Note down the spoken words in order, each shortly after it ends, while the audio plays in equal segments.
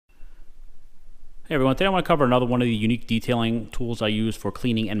Hey everyone, today I want to cover another one of the unique detailing tools I use for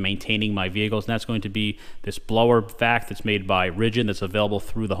cleaning and maintaining my vehicles, and that's going to be this blower vac that's made by RIDGID that's available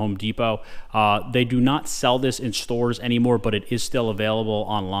through the Home Depot. They do not sell this in stores anymore, but it is still available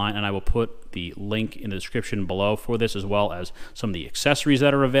online, and I will put the link in the description below for this, as well as some of the accessories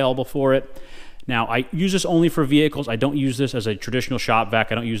that are available for it. Now, I use this only for vehicles. I don't use this as a traditional shop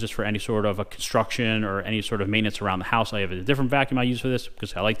vac. I don't use this for any sort of a construction or any sort of maintenance around the house. I have a different vacuum I use for this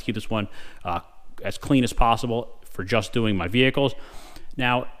because I like to keep this one as clean as possible for just doing my vehicles.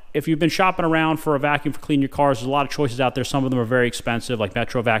 Now, if you've been shopping around for a vacuum for cleaning your cars, there's a lot of choices out there. Some of them are very expensive, like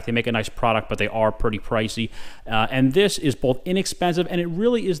Metrovac. They make a nice product, but they are pretty pricey. And this is both inexpensive, and it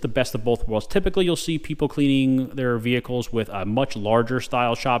really is the best of both worlds. Typically, you'll see people cleaning their vehicles with a much larger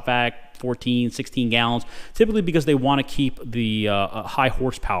style shop vac, 14, 16 gallons, typically because they want to keep the high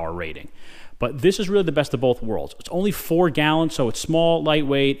horsepower rating. But this is really the best of both worlds. It's only 4 gallons, so it's small,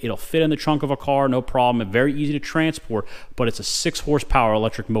 lightweight. It'll fit in the trunk of a car, no problem, and very easy to transport, but it's a 6 horsepower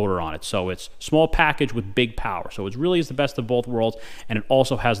electric motor on it. So it's small package with big power. So it really is the best of both worlds, and it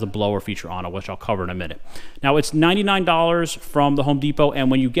also has the blower feature on it, which I'll cover in a minute. Now, it's $99 from the Home Depot,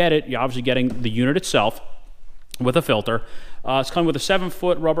 and when you get it, you're obviously getting the unit itself with a filter. It's coming with a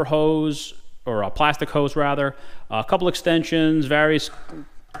 7-foot rubber hose, or a plastic hose rather, a couple extensions, various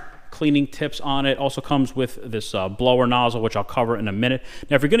cleaning tips on it. Also comes with this blower nozzle, which I'll cover in a minute.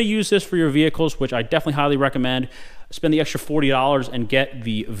 Now, if you're going to use this for your vehicles, which I definitely highly recommend, spend the extra $40 and get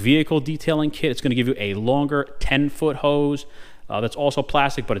the vehicle detailing kit. It's going to give you a longer 10-foot hose that's also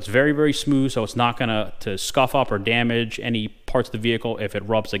plastic, but it's very, very smooth, so it's not going to scuff up or damage any parts of the vehicle if it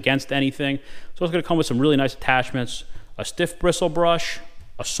rubs against anything. So it's going to come with some really nice attachments, a stiff bristle brush,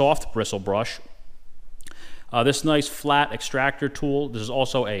 a soft bristle brush, this nice flat extractor tool. This is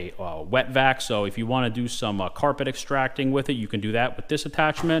also a wet vac, so if you want to do some carpet extracting with it, you can do that with this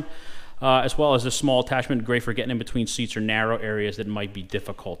attachment, as well as this small attachment, great for getting in between seats or narrow areas that might be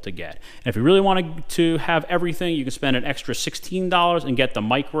difficult to get. And if you really want to have everything, you can spend an extra $16 and get the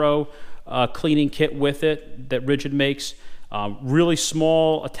micro cleaning kit with it that RIDGID makes. Really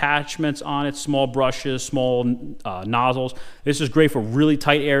small attachments on it, small brushes, small nozzles. This is great for really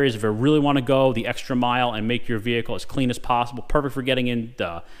tight areas if you really want to go the extra mile and make your vehicle as clean as possible. Perfect for getting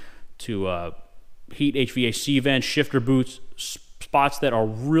into heat HVAC vents, shifter boots, spots that are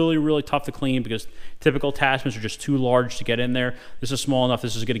really, really tough to clean because typical attachments are just too large to get in there. This is small enough.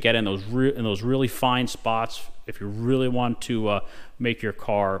 This is going to get in those really fine spots if you really want to make your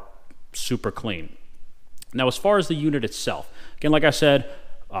car super clean. Now, as far as the unit itself, again, like I said,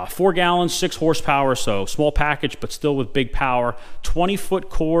 4 gallons, 6 horsepower, so small package, but still with big power. 20-foot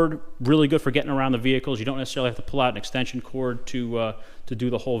cord, really good for getting around the vehicles. You don't necessarily have to pull out an extension cord to do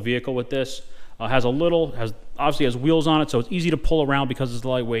the whole vehicle with this. Obviously has wheels on it, so it's easy to pull around because it's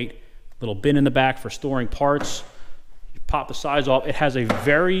lightweight. Little bin in the back for storing parts. You pop the sides off. It has a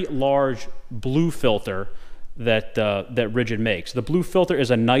very large blue filter that RIDGID makes. The blue filter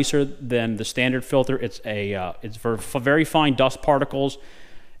is nicer than the standard filter. It's for very fine dust particles,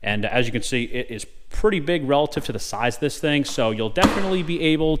 and as you can see, it is pretty big relative to the size of this thing. So you'll definitely be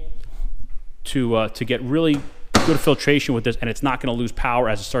able to get really good filtration with this, and it's not going to lose power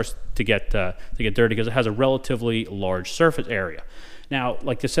as it starts to get dirty because it has a relatively large surface area. Now,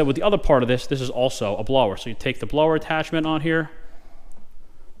 like I said, with the other part of this is also a blower. So you take the blower attachment on here.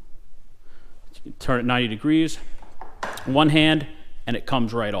 You turn it 90 degrees, one hand, and it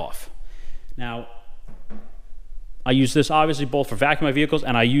comes right off. Now, I use this obviously both for vacuuming my vehicles,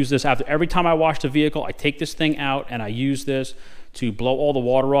 and I use this after every time I wash the vehicle. I take this thing out and I use this to blow all the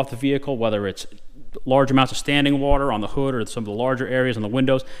water off the vehicle, whether it's large amounts of standing water on the hood or some of the larger areas on the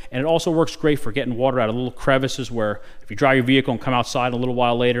windows. And it also works great for getting water out of little crevices where if you drive your vehicle and come outside a little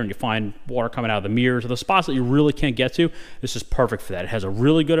while later and you find water coming out of the mirrors or the spots that you really can't get to, this is perfect for that. It has a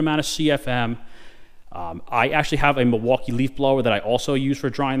really good amount of CFM. I actually have a Milwaukee leaf blower that I also use for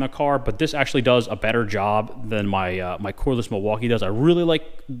drying the car, but this actually does a better job than my my cordless Milwaukee does. I really like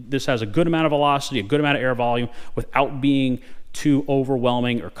this. Has a good amount of velocity, a good amount of air volume without being too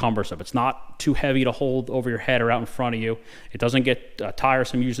overwhelming or cumbersome. It's not too heavy to hold over your head or out in front of you. It doesn't get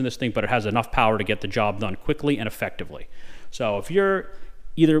tiresome using this thing, but it has enough power to get the job done quickly and effectively. So if you're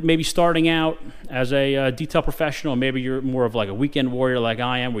either maybe starting out as a detail professional, maybe you're more of like a weekend warrior like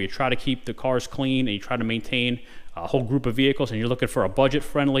I am, where you try to keep the cars clean and you try to maintain a whole group of vehicles, and you're looking for a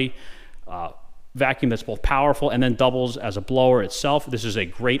budget-friendly vacuum that's both powerful and then doubles as a blower itself, this is a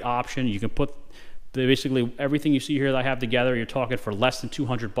great option. You can put basically everything you see here that I have together. You're talking for less than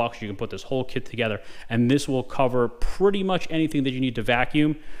 200 bucks. You can put this whole kit together, and this will cover pretty much anything that you need to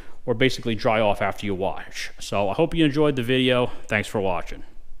vacuum or basically dry off after you wash. So I hope you enjoyed the video. Thanks for watching.